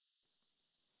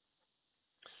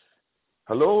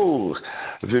Hallo,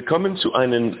 willkommen zu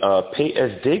einem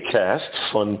PSD-Cast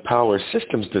von Power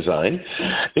Systems Design.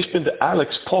 Ich bin der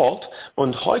Alex Polt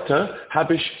und heute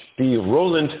habe ich die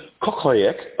Roland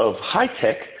Kokoyek auf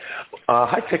Hightech.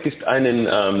 Hightech ist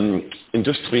eine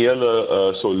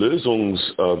industrielle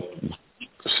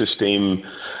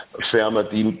Lösungssystemfirma,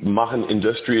 die machen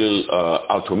Industrial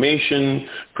Automation,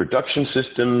 Production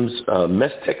Systems,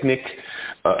 Messtechnik,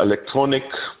 Elektronik,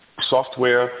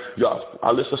 Software, ja,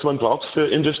 alles, was man braucht für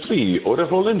Industrie. Oder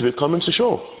Roland, willkommen zur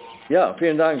Show. Ja,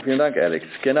 vielen Dank, Alex.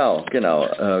 Genau.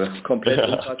 Komplett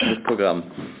umfassendes Programm.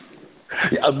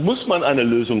 Ja, muss man eine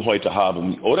Lösung heute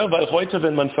haben, oder? Weil heute,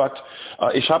 wenn man sagt,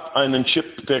 ich habe einen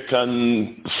Chip, der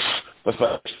kann,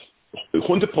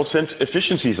 100%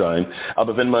 Efficiency sein,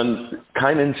 aber wenn man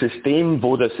kein System,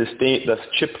 wo das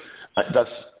Chip das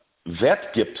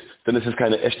Wert gibt, dann ist es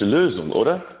keine echte Lösung,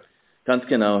 oder? Ganz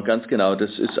genau.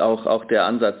 Das ist auch der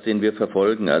Ansatz, den wir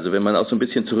verfolgen. Also wenn man auch so ein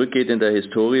bisschen zurückgeht in der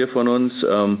Historie von uns,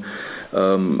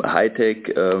 Hightech,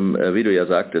 wie du ja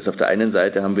sagtest, auf der einen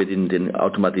Seite haben wir den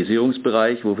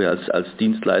Automatisierungsbereich, wo wir als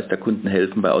Dienstleister Kunden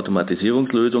helfen bei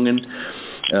Automatisierungslösungen,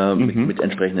 mit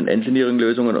entsprechenden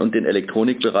Engineering-Lösungen, und den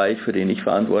Elektronikbereich, für den ich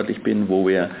verantwortlich bin, wo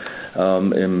wir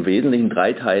im Wesentlichen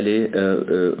 3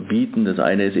 Teile bieten. Das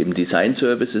eine ist eben Design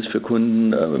Services für Kunden,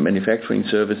 Manufacturing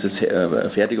Services,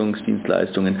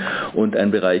 Fertigungsdienstleistungen und ein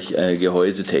Bereich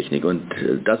Gehäusetechnik. Und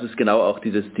das ist genau auch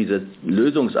dieser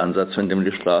Lösungsansatz, von dem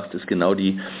du sprachst, ist genau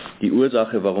die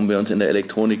Ursache, warum wir uns in der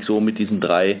Elektronik so mit diesen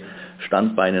 3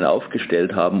 Standbeinen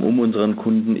aufgestellt haben, um unseren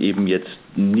Kunden eben jetzt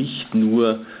nicht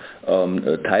nur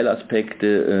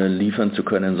Teilaspekte liefern zu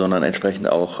können, sondern entsprechend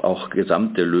auch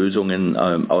gesamte Lösungen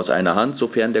aus einer Hand,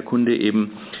 sofern der Kunde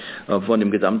eben von dem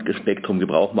Gesamtspektrum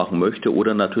Gebrauch machen möchte,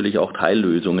 oder natürlich auch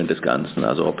Teillösungen des Ganzen.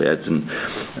 Also ob er jetzt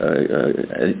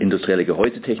industrielle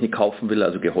Gehäusetechnik kaufen will,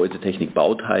 also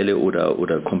Gehäusetechnik-Bauteile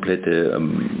oder komplette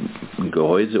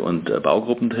Gehäuse- und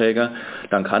Baugruppenträger,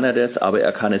 dann kann er das, aber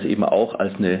er kann es eben auch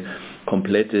als eine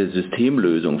komplette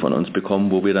Systemlösung von uns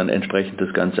bekommen, wo wir dann entsprechend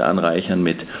das Ganze anreichern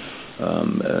mit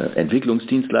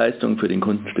Entwicklungsdienstleistungen für den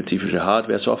Kunden, spezifische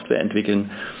Hardware, Software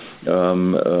entwickeln,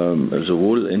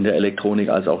 sowohl in der Elektronik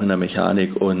als auch in der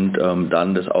Mechanik, und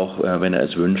dann das auch, wenn er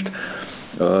es wünscht,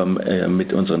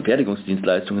 mit unseren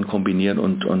Fertigungsdienstleistungen kombinieren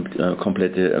und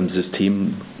komplette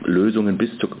Systemlösungen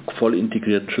bis zur voll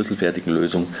integrierten schlüsselfertigen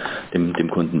Lösung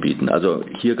dem Kunden bieten. Also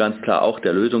hier ganz klar auch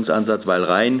der Lösungsansatz,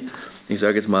 weil ich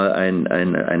sage jetzt mal, ein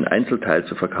Einzelteil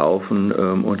zu verkaufen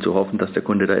und zu hoffen, dass der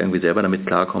Kunde da irgendwie selber damit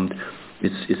klarkommt,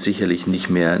 ist sicherlich nicht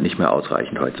mehr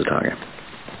ausreichend heutzutage.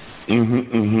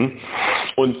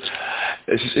 Und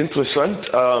es ist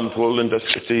interessant, Roland, dass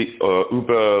Sie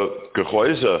über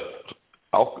Gehäuse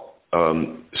auch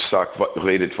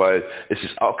redet, weil es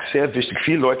ist auch sehr wichtig.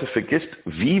 Viele Leute vergessen,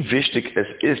 wie wichtig es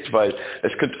ist, weil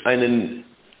es könnte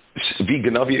wie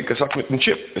gesagt mit dem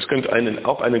Chip, es könnte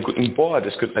auch einen guten Board,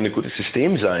 es könnte ein gutes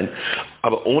System sein,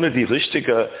 aber ohne die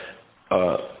richtige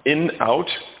In-Out,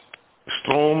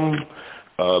 Strom,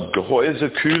 Gehäuse,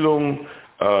 Kühlung,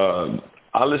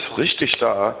 alles richtig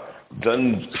da,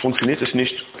 dann funktioniert es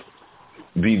nicht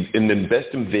wie in dem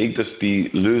besten Weg, dass die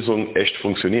Lösung echt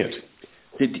funktioniert.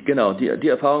 Die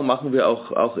Erfahrung machen wir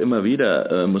auch immer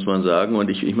wieder, muss man sagen. Und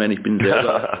ich meine, ich bin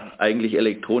selber eigentlich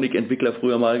Elektronikentwickler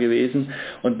früher mal gewesen.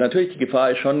 Und natürlich, die Gefahr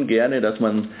ist schon gerne, dass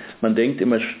man denkt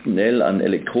immer schnell an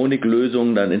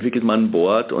Elektroniklösungen, dann entwickelt man ein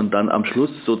Board und dann am Schluss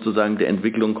sozusagen der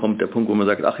Entwicklung kommt der Punkt, wo man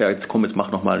sagt, ach ja, jetzt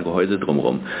mach noch mal ein Gehäuse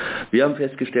drumherum. Wir haben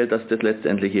festgestellt, dass das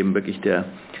letztendlich eben wirklich der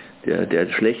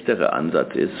schlechtere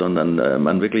Ansatz ist, sondern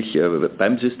man wirklich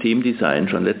beim Systemdesign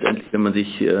schon letztendlich, wenn man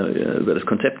sich über das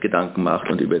Konzept Gedanken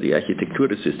macht und über die Architektur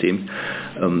des Systems,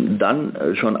 dann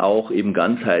schon auch eben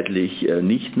ganzheitlich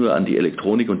nicht nur an die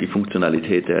Elektronik und die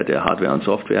Funktionalität der Hardware und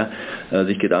Software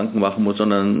sich Gedanken machen muss,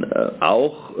 sondern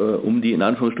auch um die in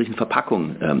Anführungsstrichen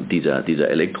Verpackung dieser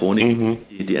Elektronik,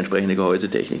 die entsprechende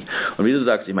Gehäusetechnik. Und wie du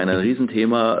sagst, ich meine, ein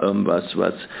Riesenthema,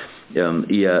 was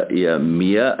eher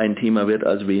mehr ein Thema wird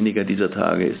als weniger dieser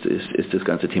Tage, ist das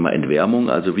ganze Thema Entwärmung.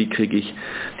 Also wie kriege ich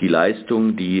die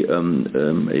Leistung, die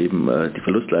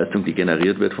Verlustleistung, die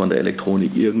generiert wird von der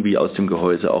Elektronik, irgendwie aus dem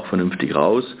Gehäuse auch vernünftig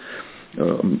raus.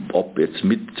 Ob jetzt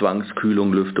mit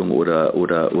Zwangskühlung, Lüftung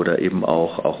oder eben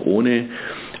auch ohne.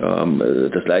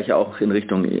 Das gleiche auch in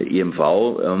Richtung EMV,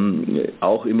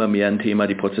 auch immer mehr ein Thema.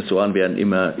 Die Prozessoren werden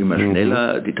immer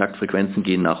schneller, die Taktfrequenzen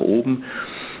gehen nach oben.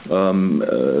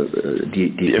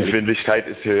 Die Empfindlichkeit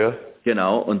ist höher.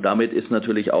 Genau, und damit ist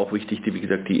natürlich auch wichtig, wie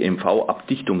gesagt, die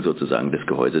EMV-Abdichtung sozusagen des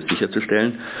Gehäuses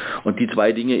sicherzustellen. Und die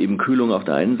zwei Dinge, eben Kühlung auf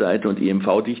der einen Seite und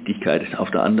EMV-Dichtigkeit auf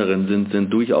der anderen,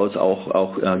 sind durchaus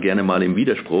auch gerne mal im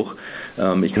Widerspruch.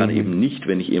 Ich kann eben nicht,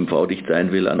 wenn ich EMV-dicht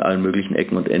sein will, an allen möglichen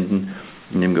Ecken und Enden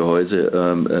in dem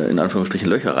Gehäuse in Anführungsstrichen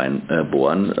Löcher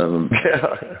reinbohren.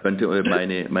 Könnte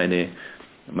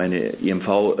meine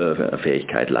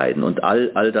EMV-Fähigkeit leiden. Und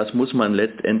all das muss man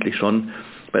letztendlich schon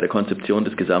bei der Konzeption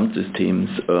des Gesamtsystems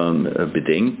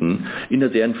bedenken, in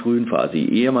der sehr frühen Phase.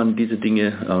 Je eher man diese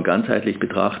Dinge ganzheitlich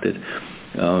betrachtet,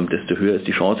 desto höher ist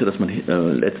die Chance, dass man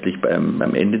letztlich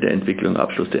beim Ende der Entwicklung,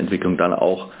 Abschluss der Entwicklung dann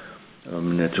auch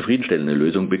eine zufriedenstellende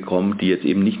Lösung bekommt, die jetzt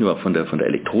eben nicht nur von der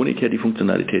Elektronik her die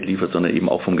Funktionalität liefert, sondern eben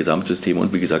auch vom Gesamtsystem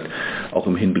und wie gesagt auch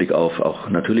im Hinblick auf auch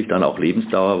natürlich dann auch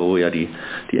Lebensdauer, wo ja die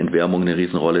Entwärmung eine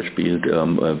Riesenrolle spielt,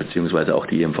 beziehungsweise auch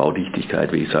die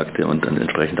EMV-Dichtigkeit, wie ich sagte, und dann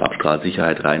entsprechend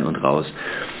Abstrahlsicherheit rein und raus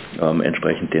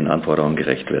entsprechend den Anforderungen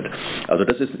gerecht wird. Also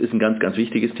das ist ein ganz, ganz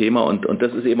wichtiges Thema und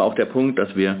das ist eben auch der Punkt,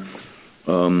 dass wir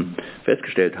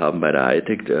festgestellt haben bei der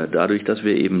Hightech, dadurch, dass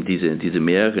wir eben diese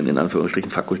mehreren, in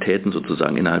Anführungsstrichen, Fakultäten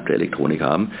sozusagen innerhalb der Elektronik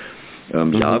haben.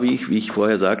 Ja, wie ich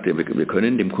vorher sagte, wir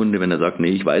können dem Kunde, wenn er sagt,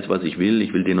 nee, ich weiß, was ich will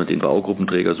den und den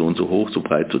Baugruppenträger so und so hoch, so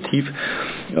breit, so tief,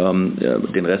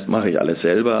 den Rest mache ich alles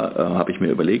selber, habe ich mir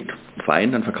überlegt,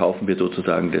 fein, dann verkaufen wir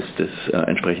sozusagen das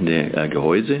entsprechende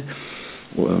Gehäuse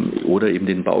oder eben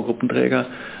den Baugruppenträger.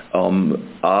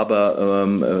 Aber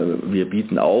wir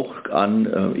bieten auch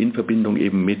an, in Verbindung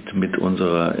eben mit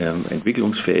unserer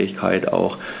Entwicklungsfähigkeit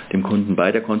auch dem Kunden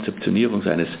bei der Konzeptionierung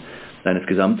seines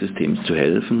Gesamtsystems zu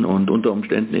helfen und unter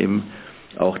Umständen eben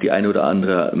auch die eine oder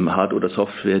andere Hard- oder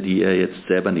Software, die er jetzt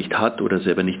selber nicht hat oder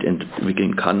selber nicht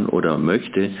entwickeln kann oder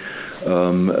möchte,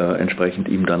 entsprechend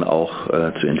ihm dann auch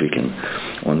zu entwickeln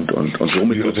und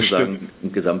somit sozusagen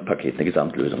ein Gesamtpaket, eine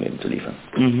Gesamtlösung eben zu liefern.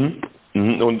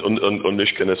 Und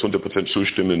ich kann es 100%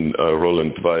 zustimmen,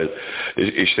 Roland, weil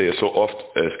ich sehe so oft,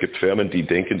 es gibt Firmen, die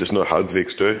denken das nur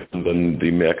halbwegs durch und dann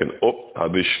die merken,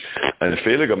 habe ich einen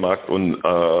Fehler gemacht und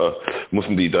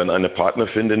müssen die dann einen Partner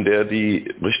finden, der die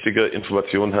richtige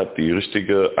Information hat, die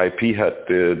richtige IP hat,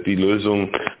 der die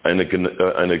Lösung eine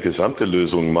gesamte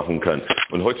Lösung machen kann.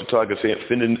 Und heutzutage sehe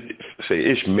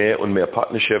ich mehr und mehr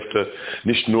Partnerschaften,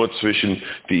 nicht nur zwischen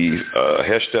die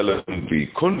Hersteller und die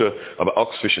Kunde, aber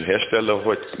auch zwischen Hersteller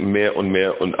heute mehr und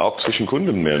mehr und auch zwischen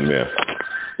Kunden mehr und mehr.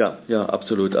 Ja,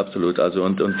 absolut. Also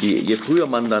und je früher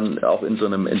man dann auch in so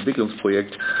einem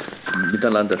Entwicklungsprojekt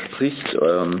miteinander spricht,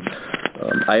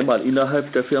 einmal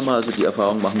innerhalb der Firma, also die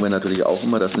Erfahrung machen wir natürlich auch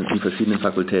immer, dass die verschiedenen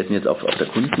Fakultäten jetzt auf der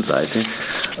Kundenseite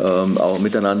auch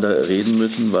miteinander reden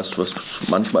müssen, was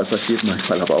manchmal passiert,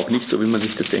 manchmal aber auch nicht, so wie man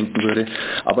sich das denken würde,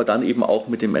 aber dann eben auch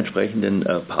mit dem entsprechenden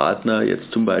Partner,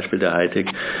 jetzt zum Beispiel der Hightech,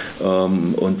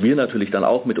 und wir natürlich dann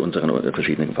auch mit unseren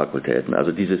verschiedenen Fakultäten.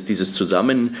 Also dieses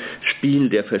Zusammenspiel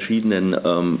der verschiedenen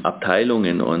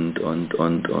Abteilungen und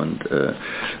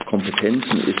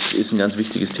Kompetenzen ist ein ganz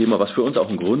wichtiges Thema, was für uns auch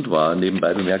ein Grund war,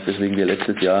 nebenbei bemerkt, weswegen wir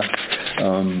letztes Jahr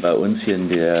bei uns hier in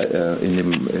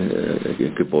dem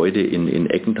Gebäude in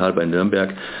Eckental bei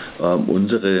Nürnberg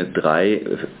unsere 3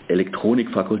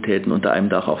 Elektronikfakultäten unter einem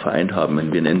Dach auch vereint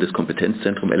haben. Wir nennen das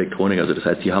Kompetenzzentrum Elektronik, also das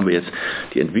heißt, hier haben wir jetzt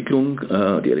die Entwicklung,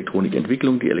 die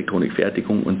Elektronikentwicklung, die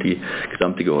Elektronikfertigung und die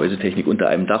gesamte Gehäusetechnik unter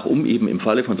einem Dach, um eben im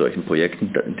Falle von solchen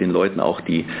Projekten den Leuten auch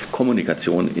die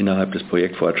Kommunikation innerhalb des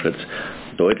Projektfortschritts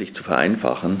deutlich zu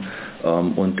vereinfachen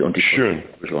und die Schön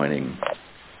beschleunigen.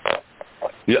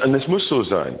 Ja, und es muss so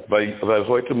sein, weil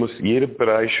heute muss jeder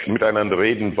Bereich miteinander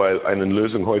reden, weil eine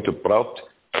Lösung heute braucht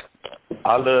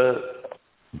alle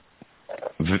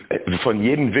von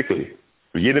jedem Winkel,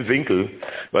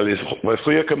 weil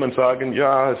früher kann man sagen,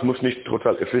 ja, es muss nicht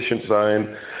total effizient sein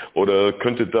oder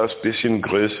könnte das bisschen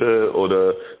größer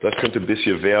oder das könnte ein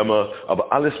bisschen wärmer,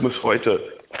 aber alles muss heute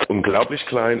unglaublich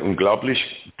klein,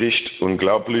 unglaublich dicht,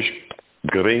 unglaublich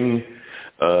gering.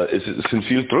 Es sind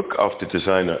viel Druck auf die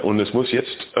Designer und es muss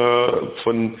jetzt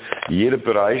von jedem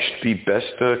Bereich die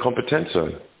beste Kompetenz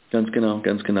sein. Ganz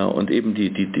genau. Und eben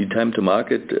die Time to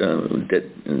Market,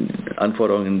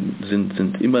 Anforderungen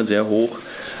sind immer sehr hoch.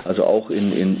 Also auch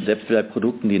selbst bei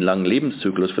Produkten, die einen langen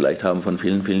Lebenszyklus vielleicht haben von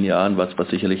vielen, vielen Jahren, was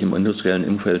sicherlich im industriellen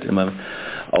Umfeld immer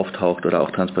auftaucht oder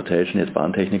auch Transportation, jetzt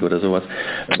Bahntechnik oder sowas.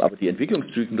 Aber die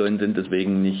Entwicklungszyklen sind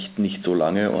deswegen nicht so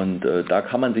lange und da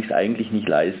kann man sich eigentlich nicht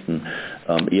leisten,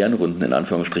 Ehrenrunden in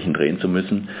Anführungsstrichen drehen zu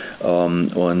müssen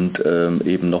und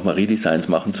eben nochmal Redesigns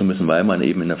machen zu müssen, weil man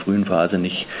eben in der frühen Phase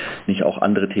nicht auch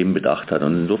andere Themen bedacht hat.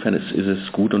 Und insofern ist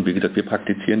es gut und wie gesagt, wir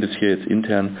praktizieren das hier jetzt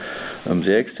intern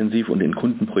sehr extensiv und in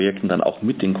Kundenprojekten dann auch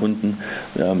mit den Kunden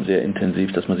sehr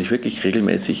intensiv, dass man sich wirklich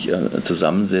regelmäßig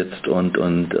zusammensetzt und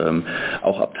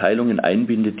auch Abteilungen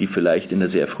einbindet, die vielleicht in der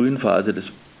sehr frühen Phase des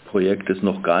Projektes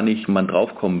noch gar nicht man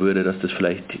draufkommen würde, dass das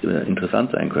vielleicht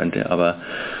interessant sein könnte. Aber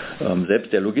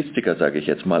selbst der Logistiker, sage ich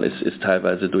jetzt mal, ist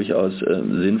teilweise durchaus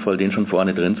sinnvoll, den schon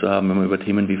vorne drin zu haben, wenn man über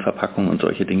Themen wie Verpackung und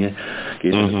solche Dinge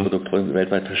geht, dass das Produkt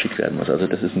weltweit verschickt werden muss. Also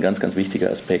das ist ein ganz, ganz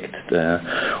wichtiger Aspekt.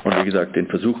 Und wie gesagt, den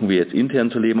versuchen wir jetzt intern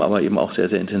zu leben, aber eben auch sehr,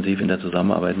 sehr intensiv in der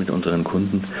Zusammenarbeit mit unseren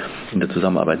Kunden, in der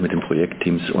Zusammenarbeit mit den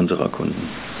Projektteams unserer Kunden.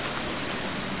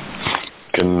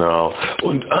 Genau.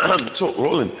 Und so,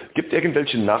 Roland, gibt es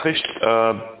irgendwelche Nachricht,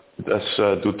 dass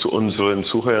du zu unseren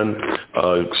Zuhörern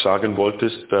sagen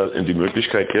wolltest, in die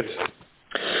Möglichkeit jetzt?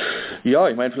 Ja,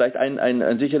 ich meine, vielleicht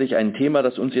sicherlich ein Thema,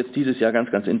 das uns jetzt dieses Jahr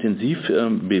ganz, ganz intensiv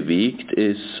bewegt,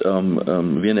 ist,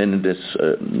 wir nennen das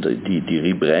die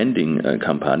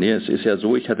Rebranding-Kampagne. Es ist ja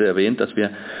so, ich hatte erwähnt, dass wir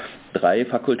 3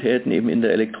 Fakultäten eben in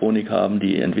der Elektronik haben,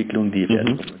 die Entwicklung, die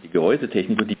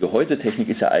Gehäusetechnik. Und die Gehäusetechnik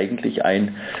ist ja eigentlich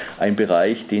ein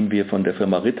Bereich, den wir von der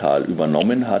Firma Rittal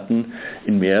übernommen hatten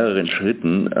in mehreren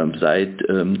Schritten seit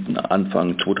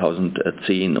Anfang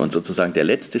 2010. Und sozusagen der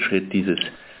letzte Schritt dieses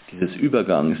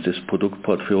Übergangs des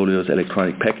Produktportfolios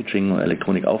Electronic Packaging und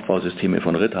Elektronikaufbausysteme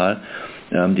von Rittal.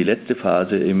 Die letzte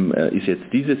Phase ist jetzt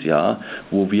dieses Jahr,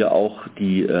 wo wir auch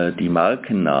die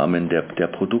Markennamen der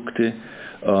Produkte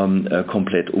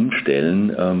komplett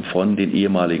umstellen von den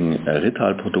ehemaligen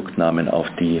Rittal-Produktnamen auf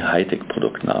die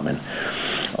Hightech-Produktnamen.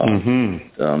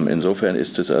 Insofern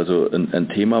ist es also ein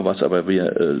Thema, was aber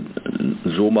wir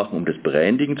so machen, um das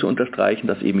Branding zu unterstreichen,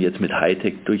 dass eben jetzt mit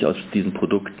Hightech durchaus diesen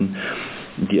Produkten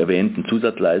die erwähnten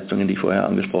Zusatzleistungen, die ich vorher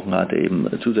angesprochen hatte, eben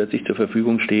zusätzlich zur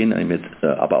Verfügung stehen.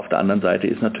 Aber auf der anderen Seite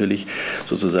ist natürlich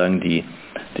sozusagen die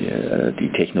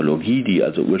Technologie, die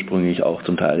also ursprünglich auch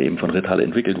zum Teil eben von Rittal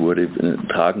entwickelt wurde,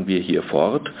 tragen wir hier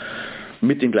fort.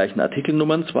 Mit den gleichen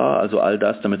Artikelnummern zwar, also all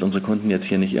das, damit unsere Kunden jetzt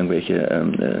hier nicht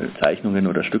irgendwelche Zeichnungen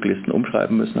oder Stücklisten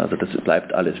umschreiben müssen, also das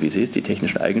bleibt alles wie es ist, die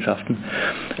technischen Eigenschaften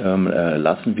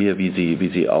lassen wir, wie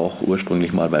sie auch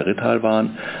ursprünglich mal bei Rittal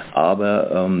waren,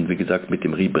 aber wie gesagt mit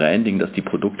dem Rebranding, dass die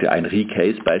Produkte, ein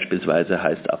Recase beispielsweise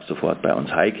heißt ab sofort bei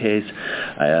uns Highcase,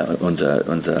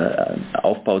 unser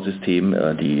Aufbausystem,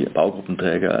 die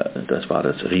Baugruppenträger, das war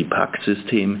das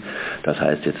Repack-System, das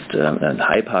heißt jetzt ein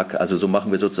Highpack, also so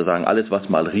machen wir sozusagen alles, was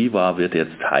mal Ri war, wird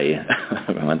jetzt High,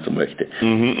 wenn man so möchte.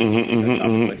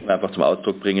 Einfach zum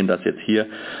Ausdruck bringen, dass jetzt hier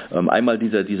einmal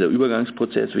dieser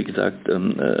Übergangsprozess, wie gesagt,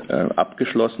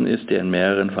 abgeschlossen ist, der in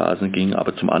mehreren Phasen ging,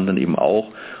 aber zum anderen eben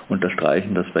auch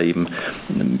unterstreichen, dass wir eben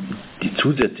die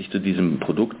zusätzlich zu diesem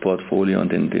Produktportfolio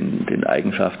und den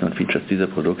Eigenschaften und Features dieser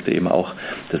Produkte eben auch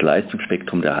das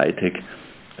Leistungsspektrum der Hightech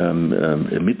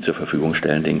mit zur Verfügung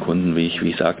stellen, den Kunden, wie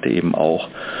ich sagte, eben auch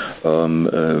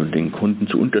den Kunden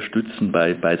zu unterstützen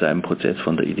bei seinem Prozess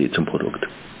von der Idee zum Produkt.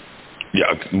 Ja,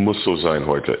 muss so sein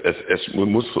heute.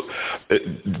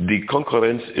 Die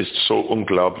Konkurrenz ist so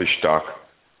unglaublich stark.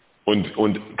 Und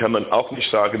kann man auch nicht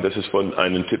sagen, das ist von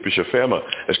einer typischen Firma.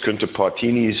 Es könnte ein paar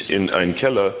Teenies in einem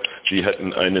Keller, die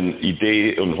hätten eine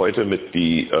Idee und heute mit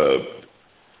die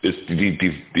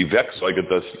Werkzeuge,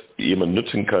 dass jemand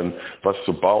nutzen kann, was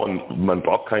zu bauen. Man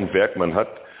braucht kein Werk, man hat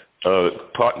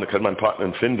kann man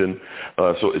Partner finden.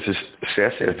 So es ist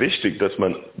sehr, sehr wichtig, dass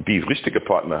man die richtige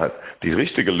Partner hat, die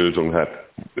richtige Lösung hat,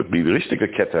 die richtige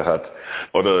Kette hat.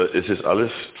 Oder es ist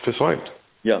alles versäumt.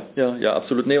 Ja,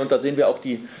 absolut. Nee, und da sehen wir auch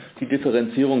die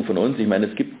Differenzierung von uns. Ich meine,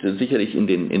 es gibt sicherlich in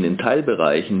den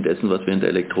Teilbereichen dessen, was wir in der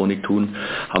Elektronik tun,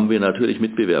 haben wir natürlich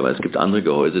Mitbewerber. Es gibt andere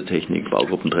Gehäusetechnik,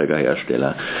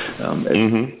 Baugruppenträgerhersteller,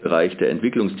 im Bereich der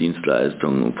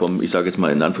Entwicklungsdienstleistung, ich sage jetzt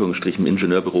mal in Anführungsstrichen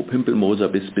Ingenieurbüro Pimpelmoser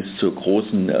bis zu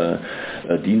großen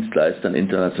Dienstleistern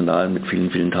international mit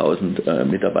vielen, vielen tausend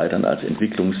Mitarbeitern als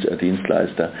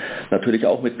Entwicklungsdienstleister, natürlich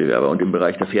auch Mitbewerber. Und im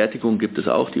Bereich der Fertigung gibt es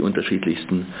auch die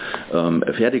unterschiedlichsten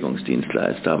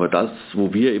Fertigungsdienstleister. Aber das,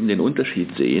 wo wir eben den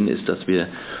Unterschied sehen, ist, dass wir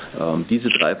diese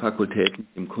 3 Fakultäten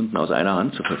dem Kunden aus einer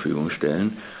Hand zur Verfügung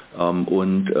stellen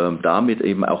und damit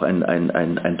eben auch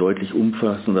ein deutlich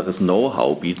umfassenderes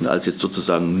Know-how bieten, als jetzt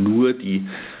sozusagen nur die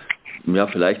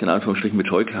vielleicht in Anführungsstrichen mit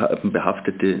Scheuklappen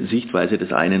behaftete Sichtweise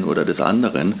des einen oder des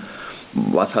anderen.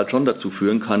 Was halt schon dazu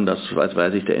führen kann, dass,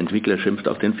 der Entwickler schimpft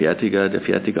auf den Fertiger, der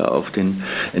Fertiger auf den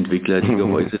Entwickler, die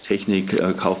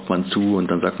Gehäusetechnik kauft man zu und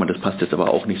dann sagt man, das passt jetzt aber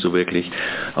auch nicht so wirklich.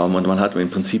 Und man hat im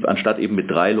Prinzip anstatt eben mit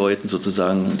 3 Leuten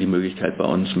sozusagen die Möglichkeit bei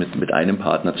uns mit einem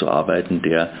Partner zu arbeiten,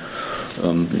 der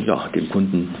dem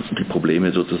Kunden die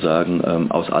Probleme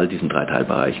sozusagen aus all diesen 3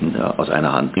 Teilbereichen aus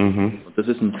einer Hand. Das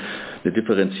ist eine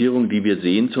Differenzierung, die wir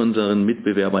sehen zu unseren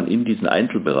Mitbewerbern in diesen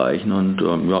Einzelbereichen und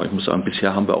ich muss sagen,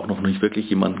 bisher haben wir auch noch nicht wirklich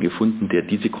jemanden gefunden, der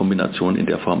diese Kombination in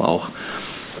der Form auch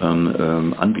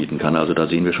anbieten kann. Also da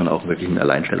sehen wir schon auch wirklich ein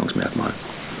Alleinstellungsmerkmal.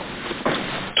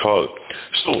 Toll.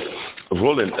 So,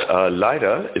 Roland,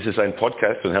 leider ist es ein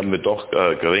Podcast und haben wir doch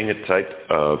geringe Zeit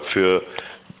für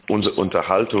unsere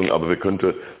Unterhaltung, aber wir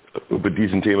könnten über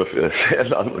diesen Thema sehr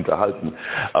lang unterhalten.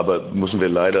 Aber müssen wir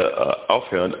leider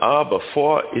aufhören. Aber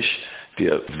bevor ich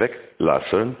dir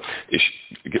weglasse, ich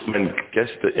gebe meinen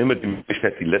Gästen immer die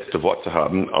Möglichkeit, die letzte Worte zu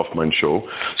haben auf meiner Show.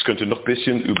 Es könnte noch ein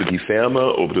bisschen über die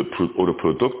Firma oder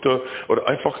Produkte oder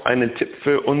einfach einen Tipp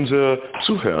für unsere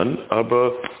Zuhörer,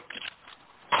 aber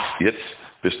jetzt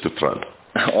bist du dran.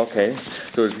 Okay,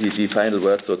 so die Final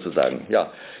Words sozusagen.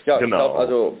 Ja, genau. Ich glaube,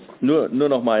 also nur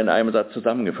noch mal in einem Satz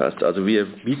zusammengefasst. Also wir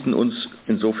bieten uns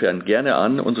insofern gerne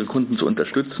an, unsere Kunden zu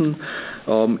unterstützen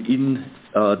in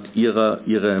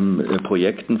ihren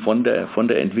Projekten von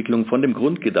der Entwicklung, von dem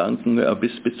Grundgedanken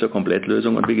bis zur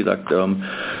Komplettlösung. Und wie gesagt,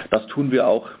 das tun wir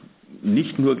auch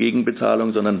nicht nur gegen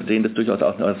Bezahlung, sondern sehen das durchaus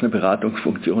auch als eine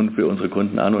Beratungsfunktion für unsere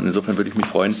Kunden an. Und insofern würde ich mich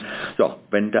freuen,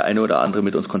 wenn der eine oder andere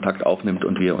mit uns Kontakt aufnimmt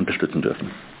und wir unterstützen dürfen.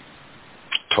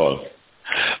 Toll.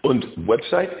 Und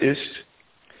Website ist?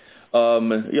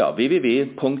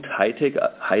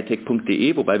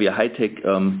 www.hightech.de, wobei wir Hightech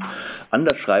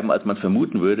anders schreiben, als man es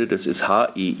vermuten würde. Das ist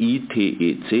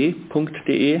heitec.de.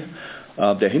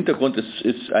 Der Hintergrund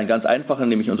ist ein ganz einfacher,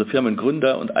 nämlich unser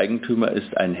Firmengründer und Eigentümer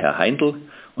ist ein Herr Heindl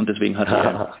und deswegen hat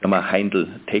er mal Heindl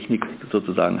Technik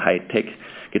sozusagen Hightech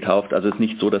getauft. Also es ist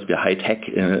nicht so, dass wir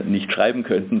Hightech nicht schreiben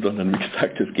könnten, sondern wie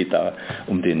gesagt, es geht da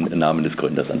um den Namen des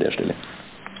Gründers an der Stelle.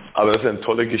 Aber das ist eine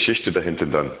tolle Geschichte dahinter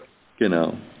dann.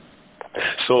 Genau.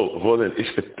 So, Roland,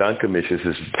 ich bedanke mich. Es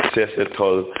ist sehr, sehr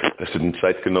toll, dass du die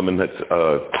Zeit genommen hast,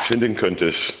 finden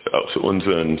könntest zu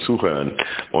unseren Zuhörern.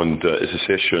 Und es ist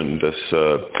sehr schön, dass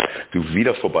du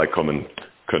wieder vorbeikommen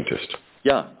könntest.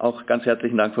 Ja, auch ganz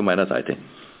herzlichen Dank von meiner Seite.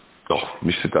 Doch,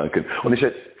 mich zu danken. Und ich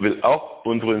will auch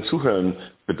unseren Zuhörern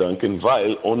bedanken,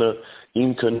 weil ohne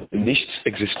ihn könnte nichts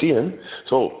existieren.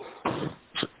 So,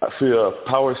 für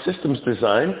Power Systems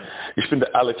Design, ich bin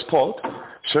der Alex Polt.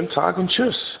 Schönen Tag und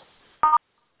tschüss.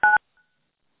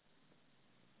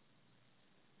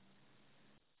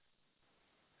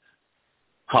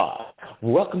 Hi,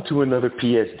 welcome to another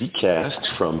PSD cast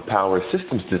from Power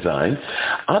Systems Design.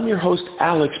 I'm your host,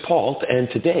 Alex Polt, and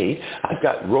today I've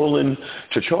got Roland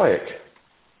Trzoik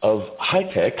of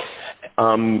Hightech.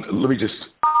 Let me just...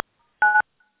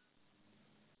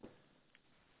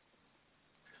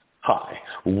 Hi,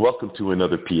 welcome to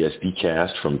another PSD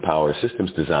cast from Power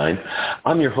Systems Design.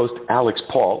 I'm your host, Alex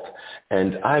Polt,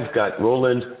 and I've got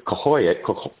Roland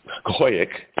Trzoik.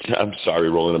 I'm sorry,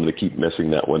 Roland, I'm going to keep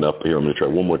messing that one up here. I'm going to try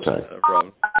one more time. No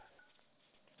problem.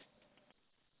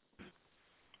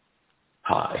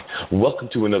 Hi, welcome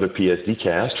to another PSD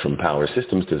cast from Power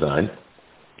Systems Design.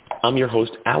 I'm your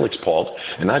host, Alex Polt,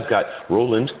 and I've got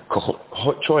Roland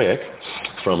Trzoik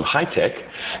from Hightech,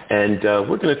 and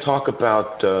we're going to talk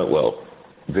about,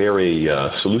 they're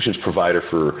a solutions provider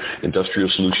for industrial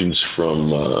solutions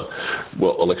from,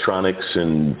 electronics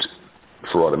and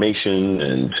for automation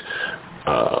and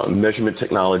measurement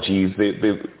technologies.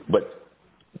 But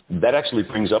that actually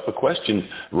brings up a question,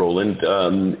 Roland.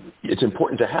 It's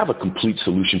important to have a complete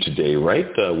solution today, right?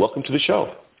 Welcome to the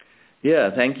show.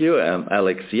 Yeah, thank you,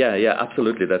 Alex. Yeah,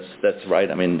 absolutely. That's right.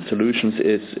 I mean, solutions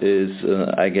is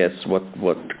I guess what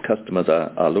customers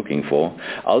are looking for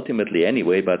ultimately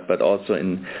anyway, but also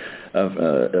in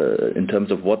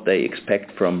terms of what they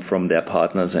expect from their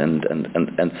partners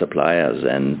and suppliers.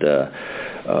 And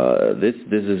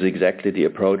this is exactly the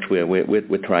approach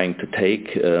we're trying to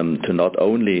take to not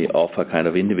only offer kind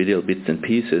of individual bits and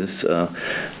pieces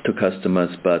to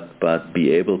customers, but be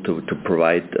able to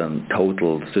provide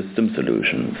total system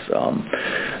solutions.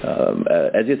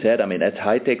 As you said, I mean, at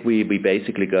Hightech we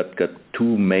basically got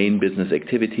two main business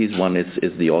activities. One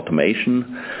is the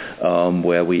automation,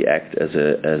 where we act as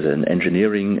an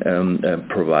engineering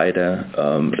provider,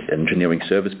 engineering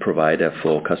service provider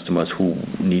for customers who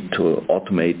need to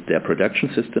automate their production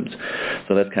systems.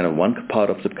 So that's kind of one part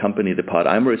of the company. The part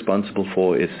I'm responsible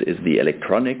for is the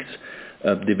electronics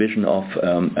division of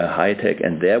Hightech,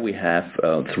 and there we have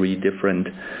three different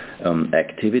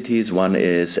activities. One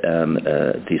is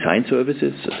design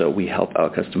services, so we help our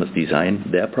customers design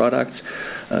their products.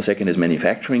 Second is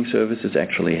manufacturing services,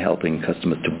 actually helping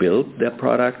customers to build their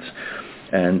products.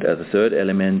 And the third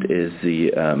element is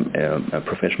the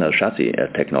professional chassis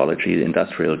technology,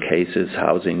 industrial cases,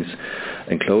 housings,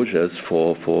 enclosures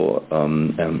for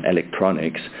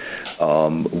electronics,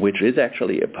 which is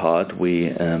actually a part we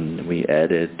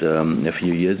added a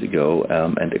few years ago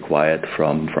and acquired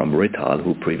from Rittal,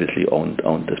 who previously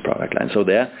owned this product line. So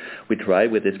there we try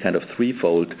with this kind of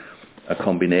threefold a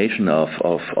combination of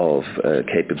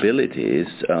capabilities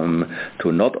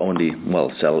to not only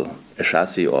sell a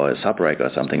chassis or a subrack or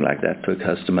something like that to a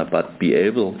customer, but be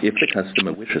able, if the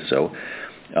customer wishes so,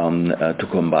 to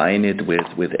combine it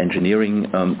with engineering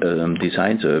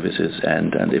design services,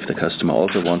 and if the customer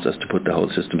also wants us to put the whole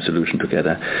system solution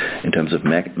together in terms of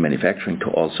manufacturing, to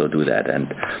also do that.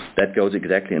 And that goes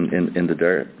exactly in the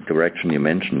direction you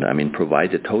mentioned. I mean,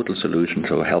 provide a total solution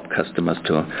to help customers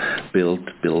to build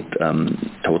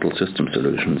total system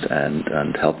solutions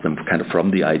and help them kind of from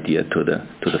the idea to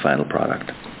the final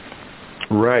product.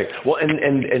 Right. Well,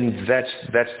 and that's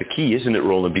the key, isn't it,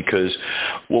 Roland? Because,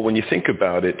 when you think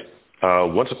about it,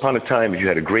 once upon a time, if you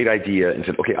had a great idea and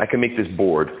said, okay, I can make this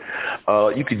board,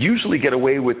 you could usually get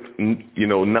away with,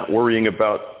 not worrying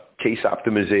about case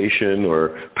optimization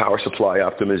or power supply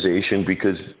optimization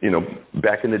because,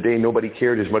 back in the day, nobody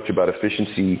cared as much about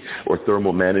efficiency or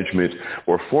thermal management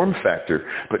or form factor.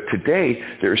 But today,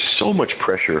 there's so much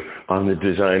pressure on the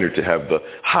designer to have the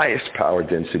highest power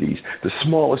densities, the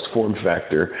smallest form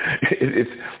factor.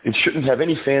 It shouldn't have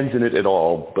any fans in it at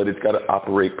all, but it's got to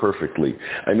operate perfectly.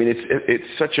 I mean, it's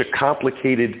such a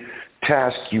complicated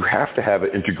task. You have to have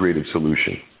an integrated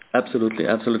solution. Absolutely.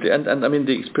 And I mean,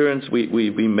 the experience we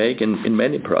make in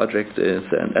many projects is,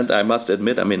 and I must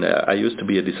admit, I mean, I used to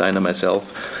be a designer myself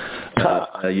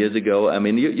years ago. I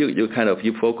mean,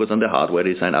 you focus on the hardware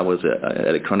design. I was an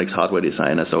electronics hardware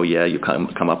designer, so yeah, you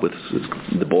come up with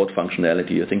the board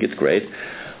functionality. You think it's great.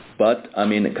 But I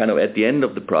mean, kind of at the end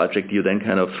of the project, you then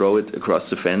kind of throw it across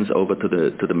the fence over to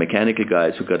the mechanical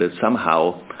guys who got to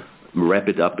somehow wrap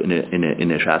it up in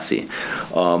a chassis.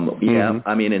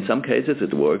 I mean, in some cases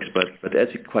it works, but as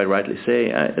you quite rightly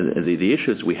say, the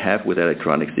issues we have with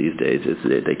electronics these days is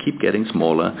that they keep getting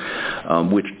smaller,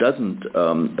 which doesn't,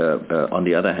 on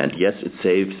the other hand, yes, it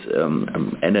saves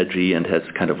energy and has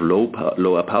kind of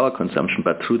lower power consumption,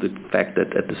 but through the fact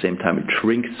that at the same time it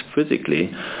shrinks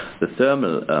physically, the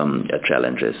thermal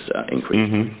challenges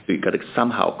increase. You've got to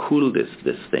somehow cool this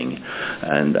thing,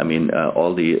 and I mean,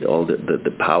 all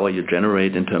the power you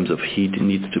generate in terms of heat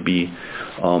needs to be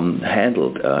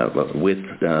handled with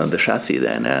the chassis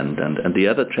then, and the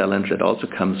other challenge that also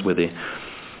comes with the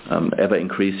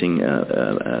ever-increasing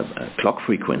clock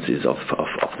frequencies of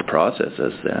the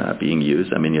processors being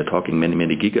used. I mean, you're talking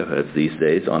many gigahertz these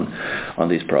days on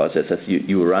these processors.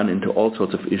 You run into all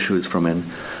sorts of issues from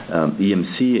an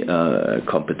EMC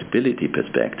compatibility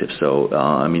perspective. So,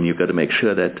 I mean, you've got to make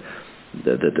sure that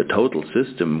the total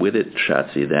system with its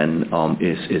chassis then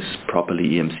is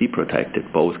properly EMC protected,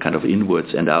 both kind of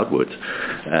inwards and outwards.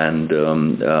 And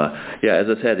as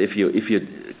I said, if you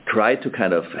try to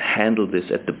kind of handle this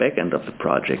at the back end of the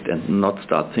project and not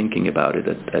start thinking about it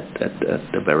at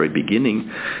the very beginning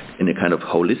in a kind of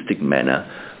holistic manner,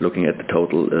 looking at the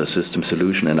total system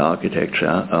solution and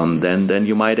architecture, then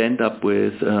you might end up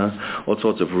with all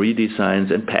sorts of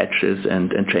redesigns and patches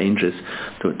and changes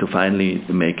to finally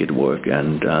make it work.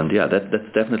 And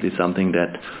that's definitely something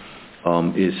that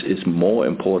is more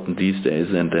important these days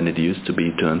than it used to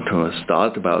be to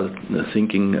start about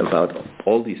thinking about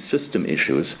all these system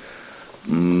issues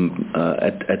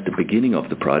at the beginning of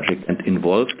the project and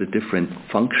involve the different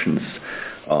functions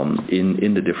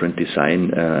in the different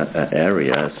design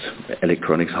areas: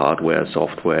 electronics, hardware,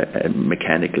 software, and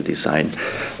mechanical design,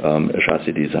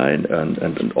 chassis design,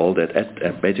 and all that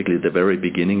at basically the very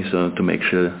beginning, so to make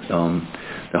sure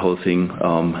the whole thing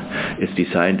is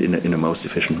designed in a most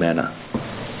efficient manner.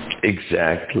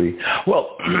 Exactly.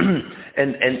 Well,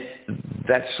 and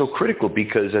that's so critical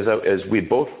because as we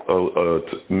both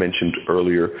mentioned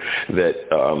earlier,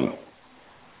 that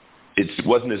it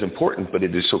wasn't as important, but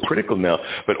it is so critical now.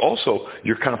 But also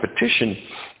your competition,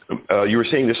 you were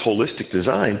saying this holistic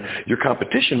design, your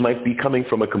competition might be coming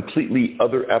from a completely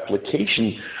other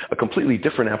application, a completely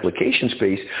different application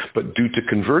space, but due to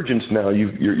convergence now,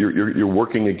 you're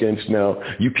working against now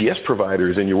UPS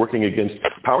providers, and you're working against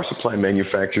power supply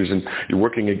manufacturers, and you're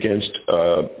working against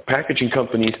packaging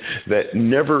companies that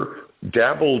never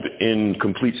dabbled in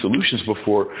complete solutions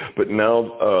before, but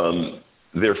now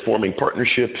they're forming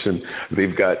partnerships, and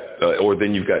they've got, or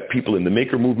then you've got people in the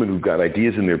maker movement who've got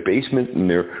ideas in their basement, and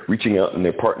they're reaching out and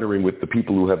they're partnering with the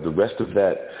people who have the rest of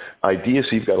that idea.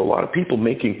 So you've got a lot of people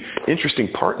making interesting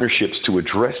partnerships to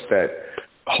address that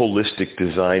holistic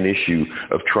design issue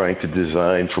of trying to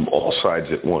design from all sides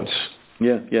at once.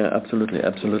 Yeah, absolutely,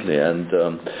 and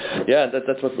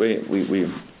that's what we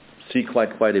see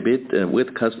quite a bit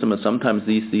with customers. Sometimes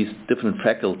these different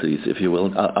faculties, if you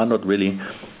will, are not really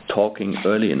talking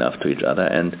early enough to each other,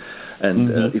 and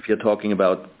if you're talking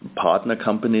about partner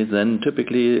companies, then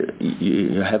typically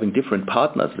you're having different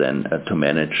partners then to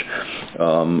manage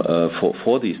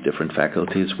for these different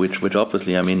faculties, which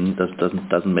obviously, I mean,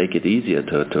 doesn't make it easier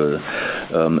to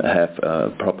have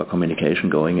proper communication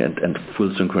going and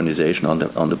full synchronization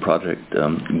on the project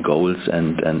goals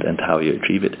and how you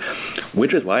achieve it.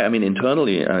 Which is why, I mean,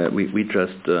 internally we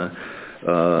just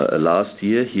last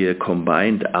year here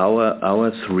combined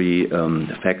our three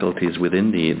faculties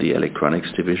within the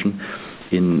electronics division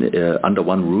under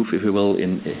one roof, if you will,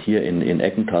 here in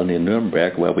Eckental near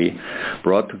Nuremberg, where we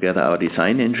brought together our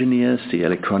design engineers, the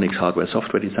electronics, hardware,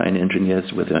 software design engineers,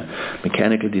 with the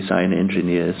mechanical design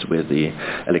engineers, with the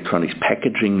electronics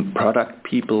packaging product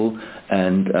people,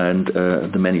 and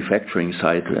the manufacturing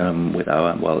side with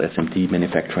our SMT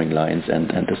manufacturing lines and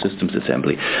the systems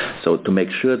assembly. So to make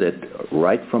sure that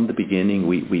right from the beginning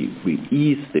we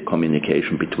ease the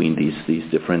communication between these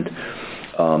different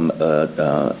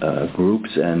groups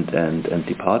and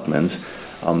departments,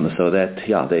 so that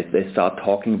they start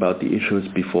talking about the issues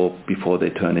before they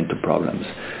turn into problems,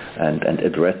 and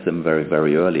address them very,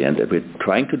 very early. And we're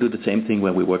trying to do the same thing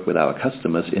when we work with our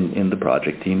customers in the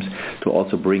project teams, to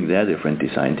also bring their different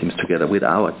design teams together with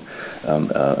our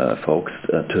folks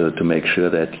to make sure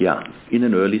that in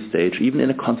an early stage, even in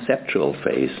a conceptual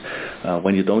phase,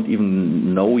 when you don't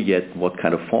even know yet what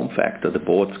kind of form factor the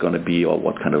board's going to be, or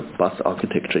what kind of bus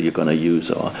architecture you're going to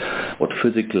use, or what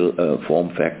physical form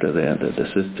factor the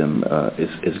system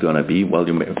is going to be, well,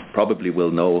 you probably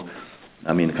will know,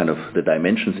 I mean, kind of the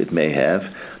dimensions it may have,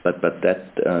 but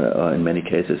that in many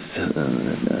cases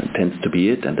tends to be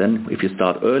it. And then if you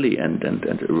start early and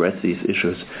address these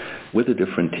issues with the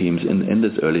different teams in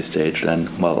this early stage,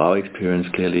 then, well, our experience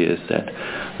clearly is that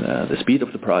the speed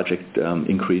of the project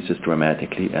increases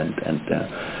dramatically, and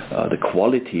the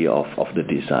quality of the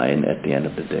design at the end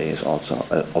of the day is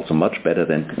also much better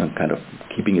than kind of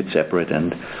keeping it separate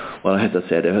and, well, as I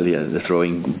said earlier,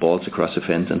 throwing balls across the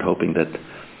fence and hoping that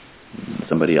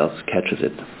somebody else catches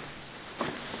it.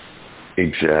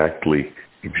 Exactly.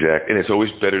 And it's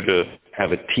always better to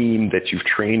have a team that you've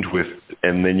trained with,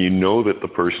 and then you know that the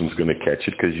person's going to catch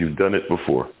it because you've done it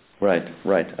before. Right,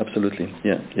 absolutely,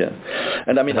 yeah.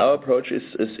 And I mean, our approach is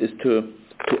to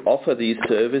offer these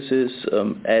services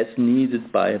as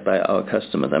needed by our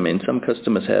customers. I mean, some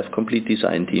customers have complete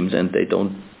design teams and they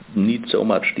don't need so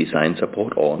much design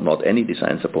support, or not any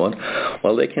design support.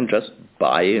 Well, they can just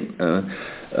buy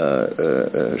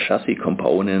chassis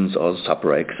components or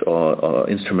subracks or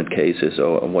instrument cases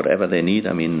or whatever they need,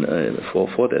 I mean,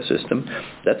 for their system.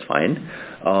 That's fine.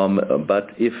 But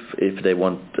if they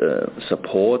want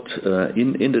support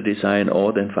in the design,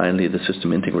 or then finally the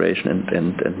system integration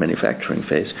and manufacturing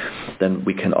phase, then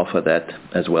we can offer that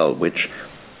as well, which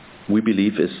we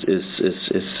believe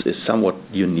is somewhat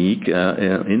unique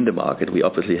in the market. We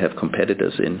obviously have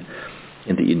competitors in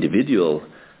the individual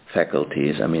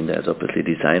faculties. I mean, there's obviously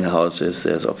design houses,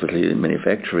 there's obviously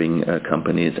manufacturing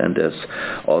companies, and there's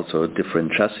also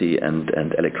different chassis and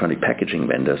electronic packaging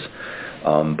vendors.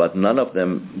 But none of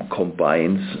them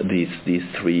combines these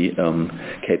three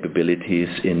capabilities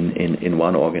in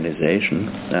one organization.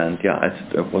 And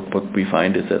what we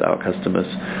find is that our customers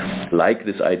like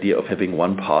this idea of having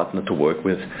one partner to work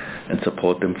with and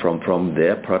support them from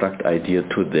their product idea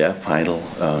to their final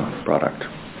product.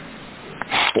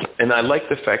 And I like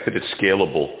the fact that it's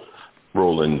scalable,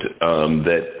 Roland,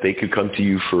 that they could come to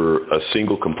you for a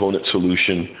single component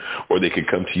solution, or they could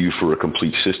come to you for a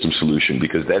complete system solution,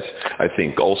 because that's, I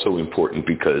think, also important,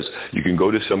 because you can go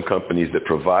to some companies that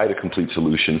provide a complete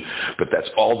solution, but that's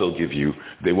all they'll give you.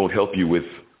 They won't help you with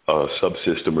a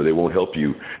subsystem, or they won't help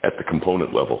you at the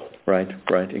component level. Right,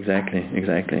 exactly.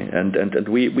 And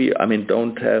we I mean,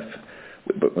 don't have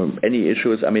any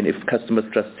issues. I mean, if customers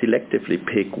just selectively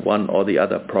pick one or the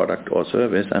other product or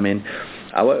service, I mean,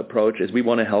 our approach is we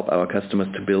want to help our customers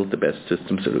to build the best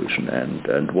system solution,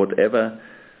 and whatever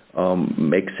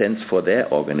makes sense for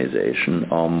their organization,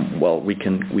 well, we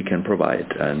can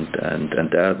provide, and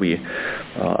there we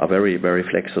are very, very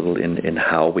flexible in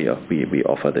how we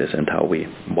offer this and how we,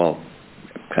 well,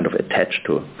 kind of attach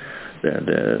to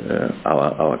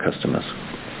our customers.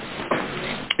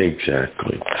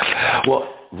 Exactly. Well,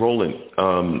 Roland,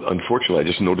 unfortunately, I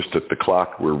just noticed at the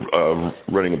clock we're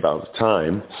running about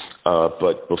time.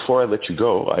 But before I let you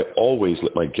go, I always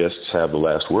let my guests have the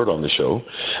last word on the show.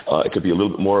 It could be a little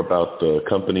bit more about the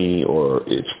company or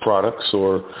its products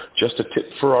or just a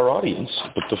tip for our audience.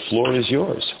 But the floor is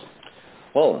yours.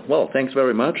 Well, thanks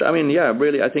very much. I mean, yeah,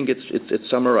 really, I think it's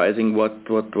summarizing what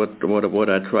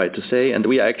I tried to say, and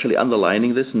we are actually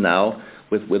underlining this now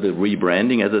with the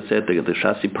rebranding. As I said, the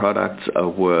chassis products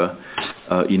were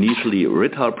initially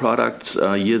Rittal products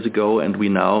years ago, and we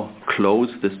now close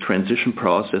this transition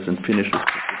process and finish this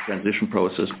transition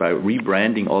process by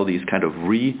rebranding all these kind of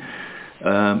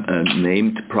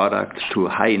named products to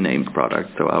high named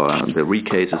products. So the re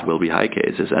cases will be high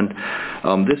cases, and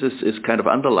this is kind of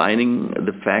underlining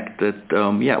the fact that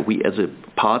we as a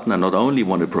partner not only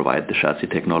want to provide the chassis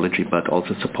technology but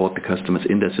also support the customers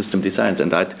in their system designs.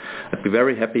 And I'd be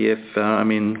very happy if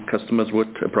customers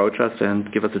would approach us and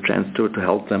give us a chance to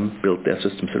help them build their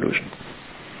system solution.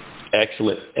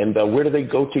 Excellent. And where do they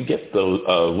go to get those?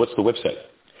 What's the website?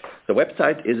 The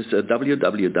website is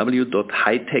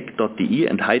www.hitec.de,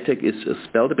 and Hitec is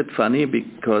spelled a bit funny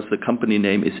because the company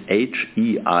name is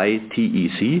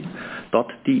HEITEC.de.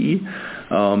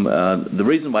 The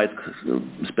reason why it's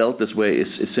spelled this way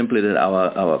is simply that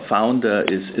our founder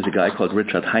is a guy called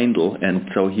Richard Heindel, and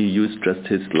so he used just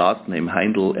his last name,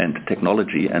 Heindel, and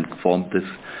technology, and formed this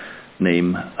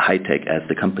name Hitec as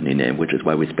the company name, which is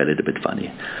why we spell it a bit funny.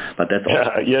 But that's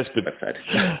all. Yes, but website.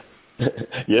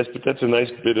 Yes, but that's a nice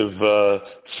bit of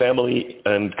family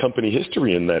and company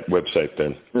history in that website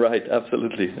then. Right,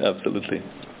 absolutely.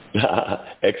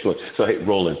 Excellent. So, hey,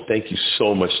 Roland, thank you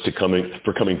so much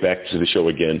for coming back to the show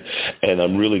again. And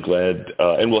I'm really glad,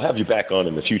 and we'll have you back on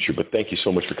in the future, but thank you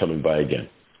so much for coming by again.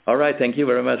 All right, thank you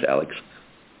very much, Alex.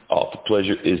 Oh, the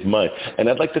pleasure is mine. And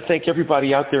I'd like to thank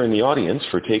everybody out there in the audience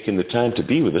for taking the time to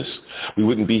be with us. We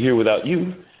wouldn't be here without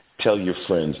you. Tell your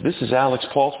friends. This is Alex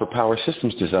Pauls for Power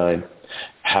Systems Design.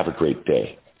 Have a great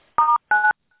day.